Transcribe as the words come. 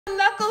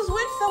Knuckles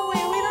went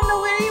somewhere. We don't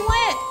know where he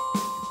went.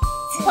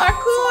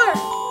 Parkour.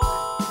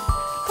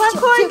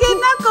 Parkour and get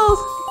Knuckles.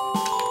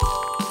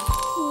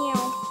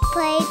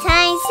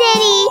 Playtime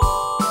City.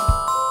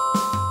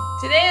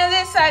 Today on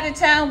this side of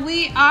town,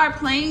 we are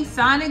playing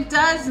Sonic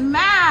Does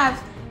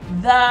Math,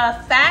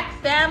 the Fact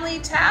Family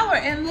Tower.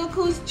 And look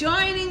who's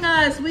joining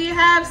us. We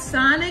have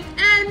Sonic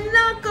and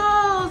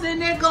Knuckles,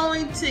 and they're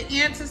going to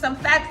answer some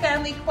Fact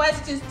Family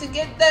questions to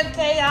get the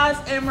Chaos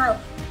Emerald.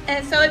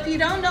 And so if you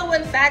don't know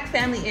what Fact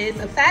Family is,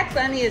 a Fact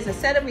Family is a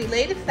set of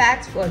related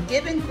facts for a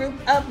given group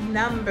of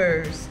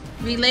numbers.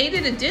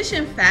 Related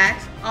addition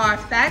facts are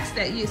facts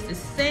that use the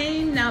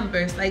same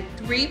numbers, like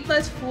 3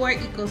 plus 4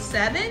 equals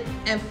 7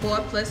 and 4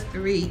 plus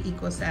 3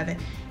 equals 7.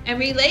 And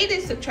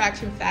related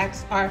subtraction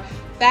facts are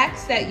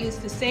facts that use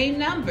the same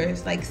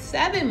numbers, like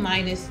 7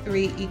 minus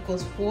 3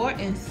 equals 4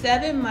 and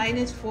 7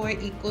 minus 4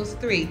 equals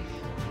 3.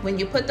 When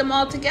you put them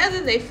all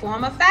together, they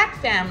form a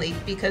fact family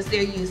because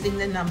they're using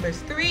the numbers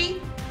 3,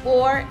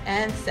 4,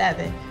 and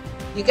 7.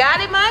 You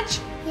got it, Munch?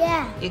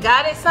 Yeah. You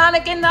got it,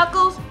 Sonic and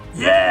Knuckles?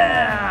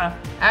 Yeah!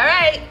 All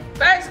right,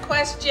 first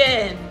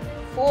question.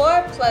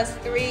 4 plus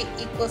 3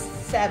 equals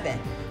 7.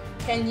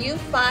 Can you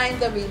find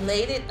the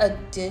related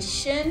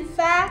addition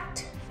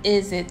fact?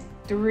 Is it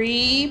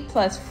 3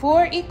 plus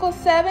 4 equals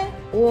 7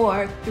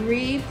 or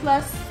 3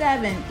 plus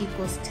 7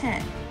 equals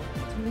 10?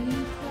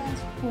 3 plus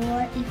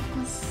 4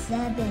 equals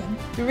 7.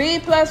 3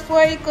 plus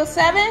 4 equals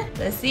 7?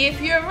 Let's see if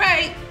you're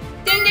right.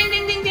 Ding, ding,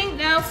 ding, ding, ding.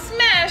 Now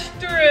smash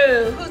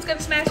through. Who's gonna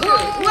smash through?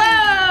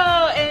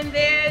 Whoa, and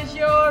there's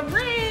your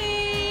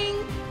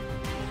ring.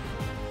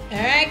 All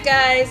right,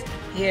 guys,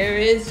 here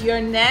is your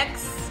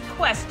next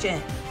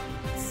question.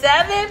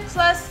 7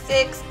 plus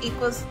 6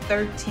 equals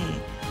 13.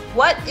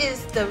 What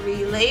is the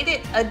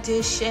related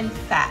addition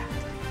fact?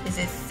 Is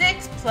it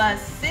 6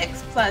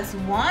 plus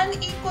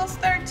 1 equals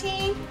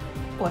 13?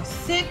 Or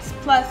 6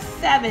 plus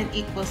 7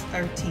 equals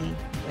 13?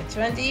 Which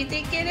one do you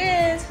think it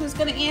is? Who's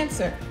gonna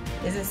answer?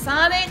 Is it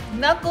Sonic,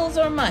 Knuckles,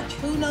 or Munch?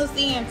 Who knows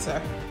the answer?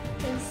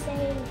 They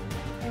say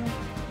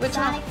Which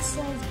Sonic one?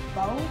 says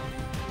both.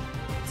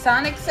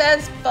 Sonic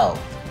says both.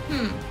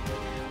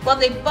 Well,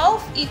 they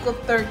both equal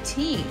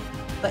 13.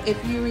 But if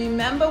you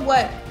remember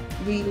what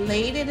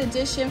related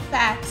addition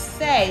facts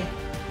say,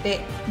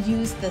 they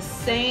use the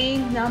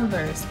same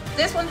numbers.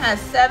 This one has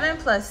 7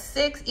 plus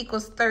 6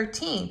 equals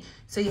 13.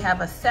 So you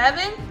have a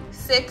 7,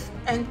 6,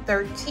 and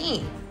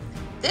 13.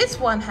 This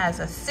one has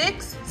a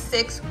 6,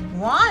 6,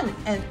 1,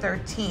 and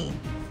 13.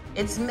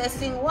 It's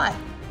missing what?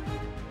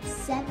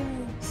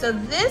 7. So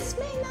this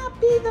may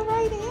not be the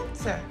right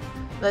answer.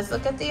 Let's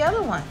look at the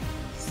other one.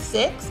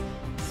 6,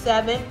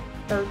 7,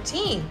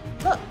 13.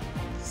 Look,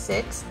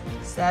 6,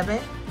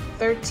 7,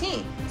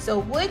 13.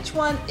 So which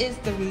one is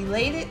the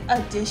related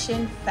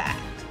addition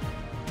fact?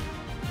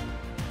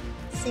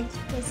 6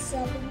 plus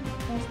 7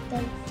 plus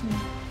 13.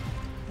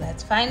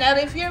 Let's find out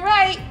if you're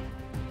right.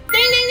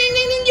 Ding, ding, ding,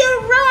 ding, ding,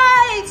 you're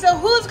right. So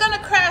who's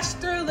gonna crash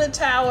through the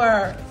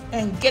tower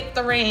and get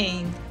the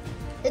ring?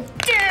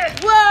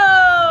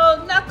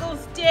 Whoa,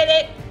 Knuckles did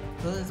it.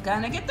 Who's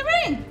gonna get the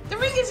ring? The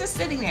ring is just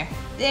sitting there.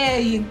 There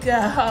you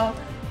go.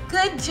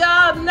 Good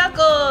job,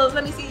 Knuckles.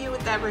 Let me see you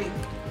with that ring.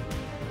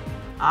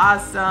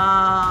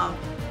 Awesome.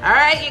 All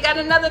right, you got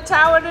another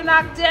tower to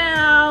knock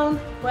down.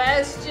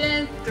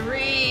 Question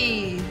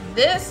 3.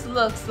 This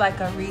looks like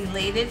a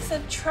related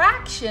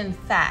subtraction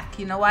fact.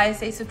 You know why I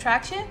say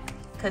subtraction?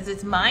 Because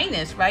it's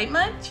minus, right,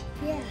 Munch?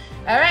 Yeah.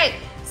 All right,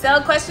 so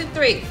question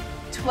 3.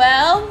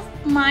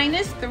 12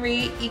 minus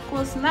 3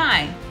 equals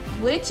 9.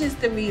 Which is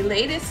the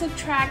related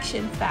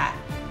subtraction fact?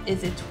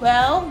 Is it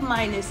 12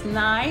 minus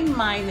 9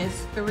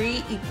 minus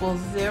 3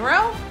 equals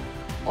 0?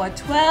 Or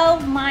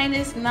 12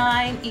 minus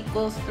 9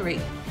 equals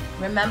 3?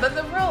 Remember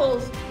the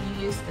rules.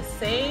 You use the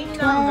same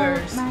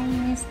numbers. 12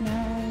 minus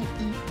 9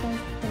 equals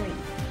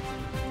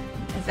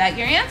 3. Is that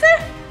your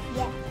answer?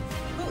 Yeah.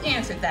 Who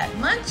answered that?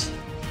 Munch?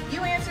 You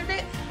answered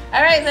it?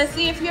 All right, let's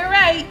see if you're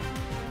right.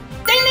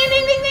 Ding, ding,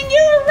 ding, ding, ding,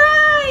 you're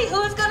right.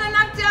 Who's gonna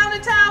knock down the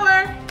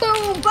tower?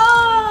 Boom,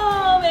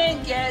 boom,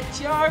 and get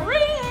your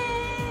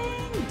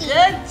ring.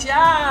 Good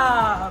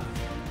job.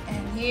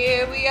 And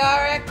here we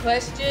are at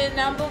question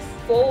number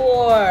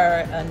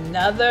 4.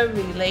 Another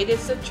related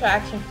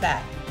subtraction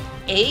fact.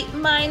 8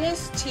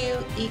 minus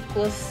 2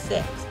 equals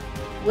 6.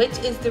 Which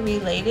is the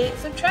related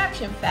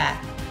subtraction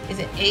fact? Is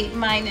it 8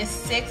 minus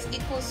 6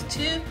 equals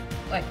 2?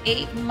 Or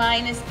 8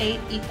 minus 8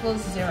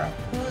 equals 0?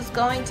 Who's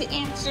going to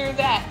answer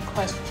that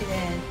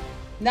question?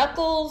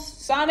 Knuckles,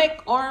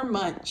 Sonic, or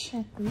Munch?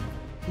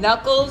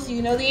 Knuckles,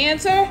 you know the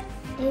answer?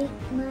 8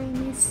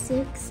 minus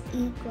 6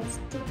 equals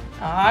 2.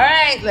 All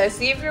right, let's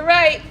see if you're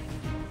right.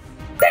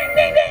 Ding,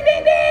 ding, ding,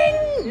 ding,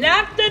 ding!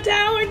 Knock the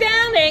tower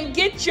down and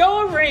get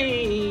your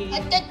ring.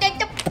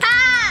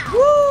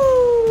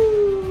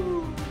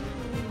 Woo!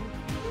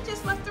 You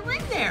just left the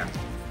ring there.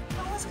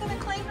 No one's gonna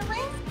claim the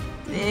ring?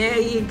 There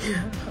you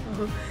go.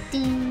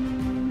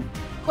 Ding.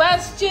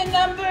 Question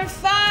number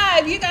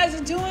 5. You guys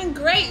are doing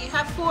great. You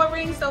have 4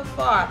 rings so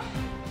far.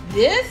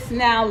 This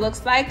now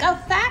looks like a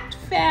fact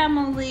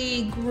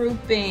family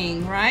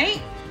grouping,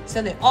 right?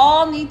 So they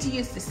all need to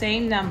use the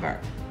same number.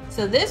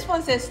 So this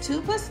one says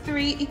 2 plus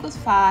 3 equals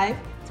 5.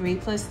 3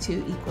 plus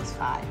 2 equals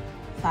 5.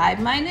 5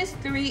 minus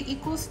 3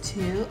 equals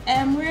 2.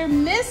 And we're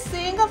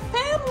missing a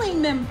family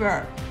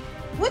member.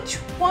 Which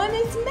one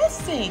is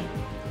missing?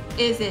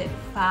 Is it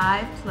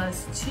 5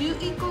 plus 2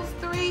 equals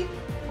 3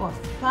 or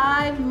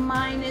 5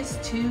 minus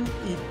 2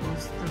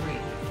 equals 3?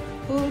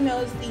 Who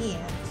knows the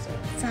answer?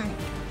 Sonic.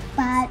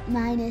 5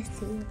 minus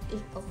 2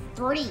 equals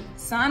 3.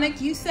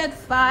 Sonic, you said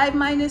 5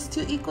 minus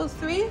 2 equals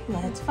 3?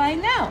 Let's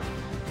find out.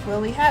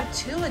 Well, we have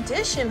 2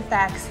 addition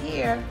facts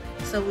here,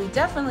 so we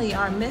definitely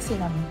are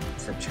missing a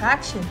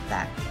subtraction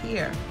fact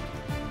here.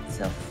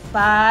 So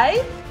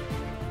 5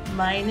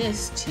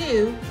 minus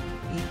 2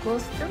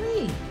 equals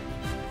 3.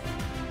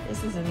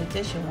 This is an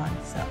addition one,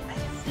 so I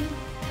think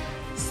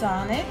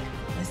Sonic,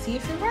 let's see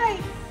if you're right.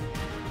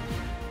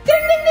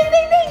 Ding, ding, ding,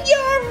 ding, ding,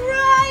 you're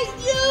right!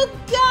 You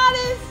got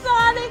it,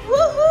 Sonic!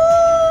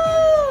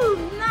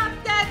 Woohoo! Knock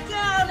that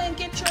down and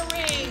get your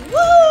ring.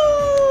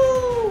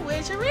 Woo!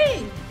 Where's your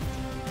ring?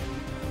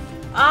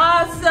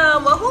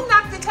 Awesome! Well, who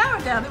knocked the tower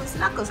down? It was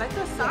Knuckles. I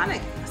thought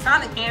Sonic.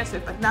 Sonic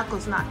answered, but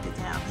Knuckles knocked it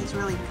down. He's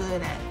really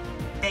good at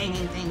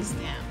banging things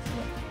down.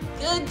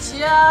 Good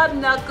job,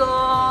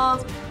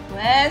 Knuckles.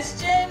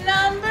 Question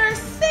number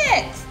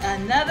 6,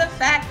 another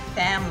fact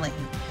family.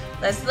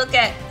 Let's look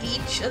at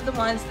each of the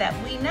ones that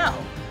we know.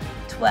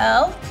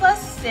 12 plus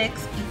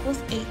 6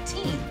 equals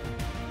 18.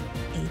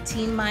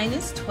 18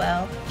 minus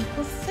 12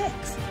 equals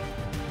 6.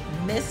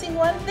 Missing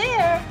one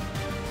there.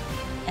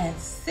 And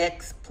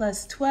 6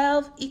 plus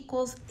 12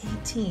 equals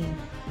 18.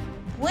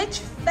 Which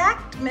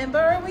fact member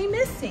are we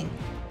missing?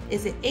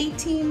 Is it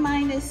 18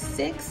 minus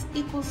 6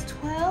 equals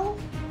 12?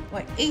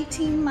 Or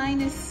 18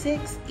 minus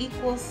 6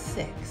 equals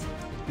 6?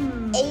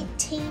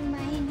 18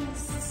 minus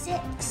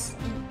 6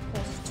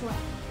 equals 12.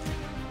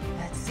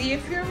 Let's see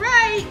if you're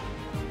right.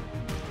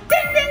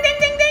 Ding, ding, ding,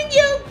 ding, ding.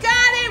 You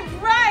got it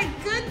right.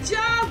 Good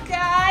job,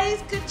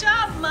 guys. Good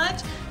job,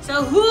 Munch.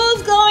 So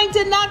who's going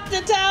to knock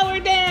the tower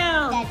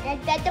down?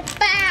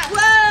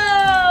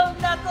 Whoa,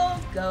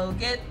 Knuckles, go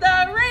get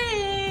the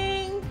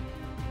ring.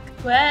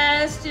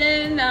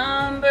 Question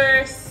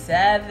number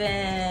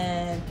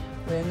 7.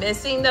 We're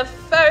missing the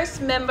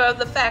first member of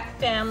the fact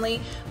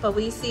family, but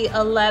we see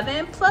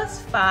 11 plus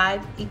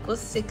 5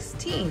 equals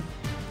 16.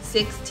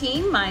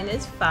 16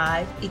 minus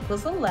 5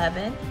 equals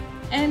 11,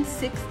 and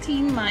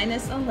 16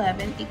 minus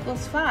 11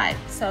 equals 5.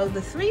 So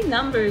the 3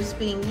 numbers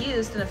being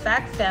used in the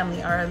fact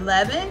family are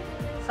 11,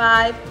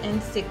 5,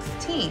 and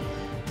 16.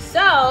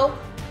 So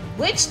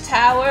which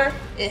tower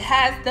it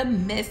has the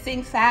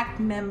missing fact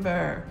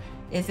member?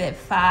 Is it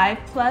 5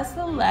 plus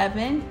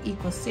 11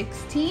 equals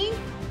 16?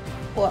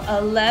 Or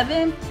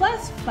 11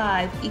 plus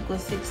 5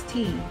 equals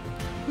 16?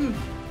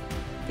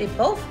 They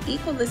both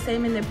equal the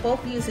same and they're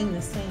both using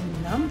the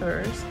same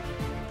numbers.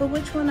 But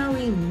which one are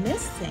we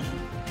missing?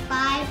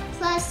 5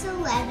 plus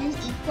 11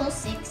 equals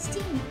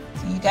 16.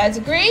 So you guys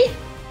agree?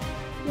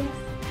 Yes.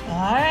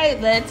 All right,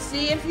 let's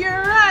see if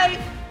you're right.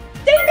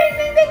 Ding, ding,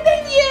 ding, ding,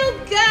 ding, you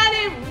got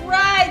it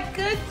right.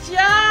 Good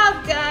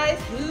job, guys.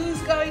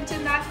 Who's going to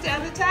knock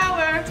down the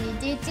tower?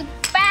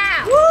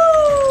 Bow.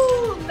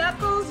 Woo!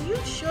 Knuckles, you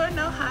sure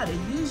know how to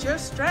use your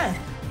strength.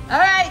 All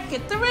right,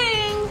 get the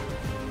ring.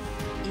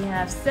 You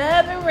have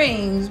 7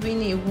 rings. We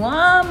need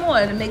 1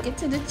 more to make it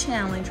to the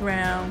challenge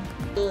round.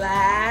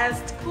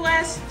 Last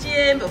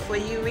question before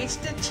you reach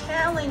the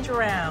challenge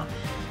round.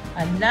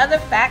 Another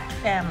fact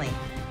family.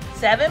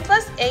 7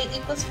 plus 8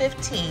 equals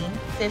 15.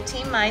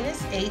 15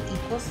 minus 8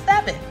 equals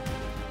 7.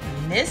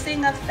 We're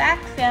missing a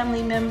fact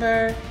family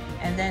member.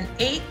 And then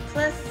 8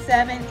 plus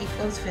 7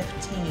 equals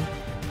 15.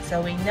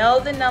 So we know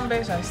the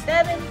numbers are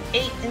 7,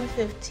 8, and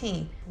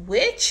 15.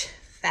 Which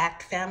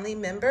fact family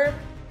member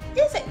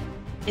is it?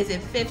 Is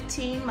it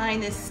 15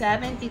 minus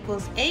 7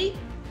 equals 8?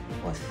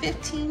 Or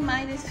 15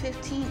 minus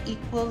 15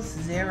 equals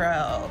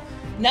 0?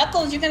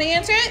 Knuckles, you gonna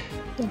answer it?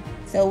 Yeah.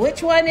 So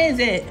which one is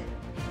it?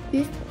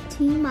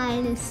 15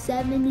 minus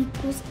 7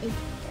 equals 8.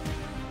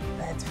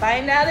 Let's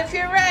find out if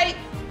you're right.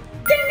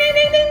 Ding, ding,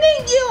 ding, ding,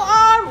 ding, you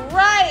are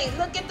right.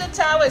 Look at the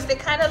towers, they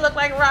kind of look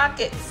like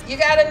rockets. You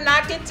gotta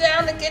knock it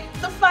down to get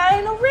the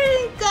final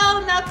ring.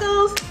 Go,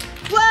 Knuckles.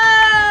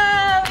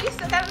 Whoa, you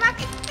still gotta knock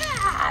it.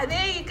 Ah,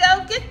 there you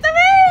go, get the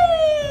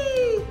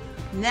ring.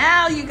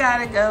 Now you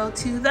gotta go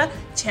to the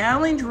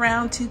challenge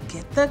round to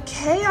get the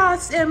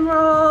Chaos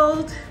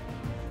Emerald.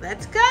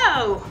 Let's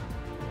go.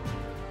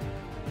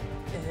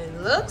 It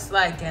looks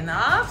like an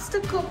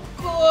obstacle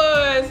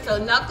course. So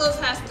Knuckles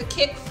has to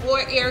kick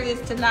 4 areas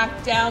to knock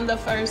down the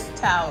first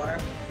tower.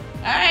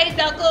 All right,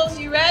 Knuckles,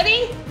 you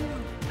ready?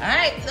 All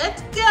right,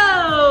 let's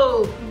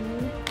go.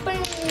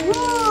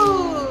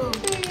 Woo!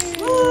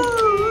 Woo!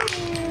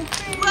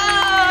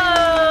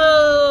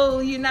 Whoa!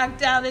 You knocked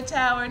down the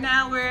tower.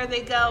 Now where are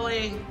they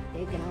going?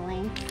 They're gonna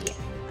land here.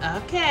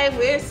 Okay,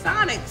 where's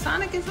Sonic?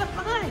 Sonic is up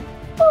behind.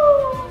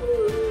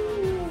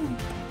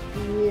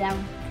 Yeah.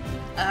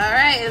 All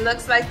right, it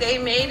looks like they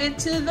made it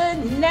to the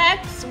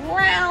next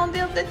round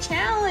of the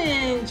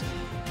challenge.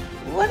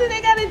 What do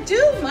they gotta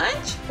do,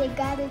 Munch? They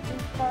gotta do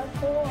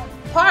parkour.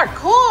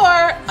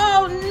 Parkour?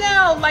 Oh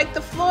no, like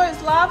the floor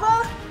is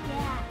lava?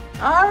 Yeah.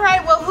 All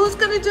right, well, who's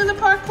gonna do the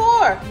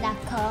parkour?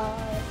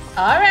 Knuckles.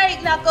 All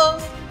right,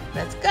 Knuckles,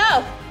 let's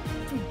go.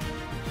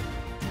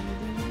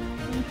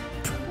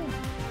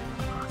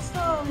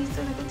 Awesome, he's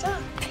doing a good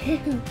job.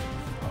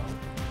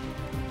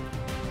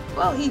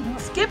 Whoa, he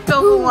skipped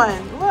over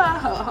one.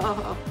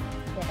 Whoa.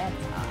 Yeah,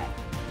 that's hard.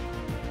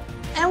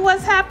 And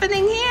what's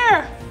happening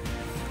here?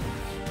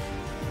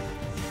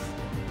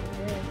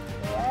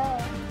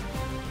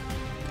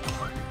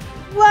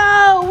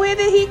 Whoa, where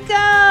did he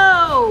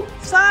go?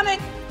 Sonic,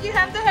 you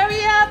have to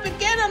hurry up and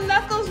get him.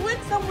 Knuckles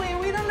went somewhere.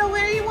 We don't know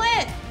where he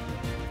went.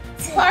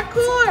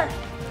 Parkour.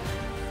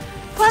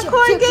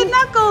 Parkour and get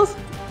Knuckles.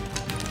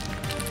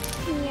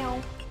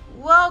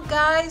 Whoa,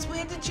 guys,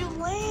 where did you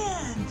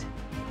land?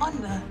 On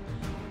the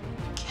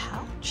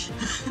couch?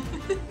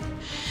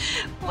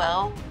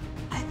 Well,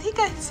 I think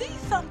I see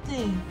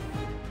something.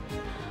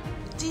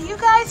 Do you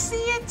guys see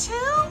it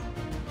too?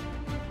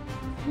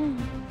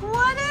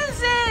 What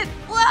is it?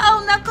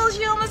 Whoa, Knuckles,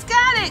 you almost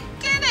got it.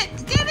 Get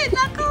it,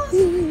 Knuckles.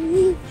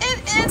 It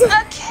is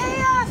a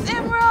Chaos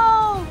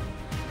Emerald.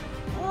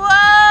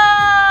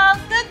 Whoa,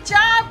 good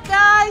job,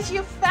 guys.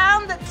 You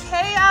found the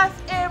Chaos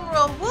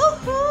Emerald.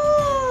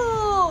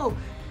 Woohoo!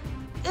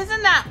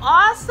 Isn't that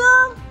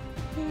awesome?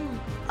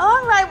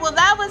 All right, well,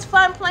 that was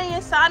fun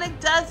playing Sonic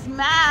Does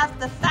Math,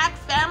 the Fact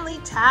Family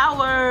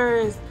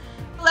Towers.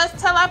 Let's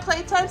tell our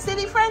Playtime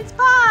City friends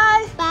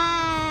bye.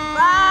 Bye.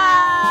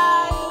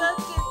 Bye. Look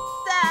at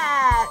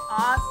that.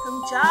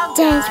 Awesome job,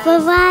 Thanks guys. for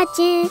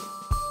watching.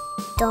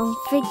 Don't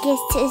forget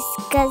to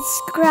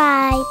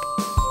subscribe.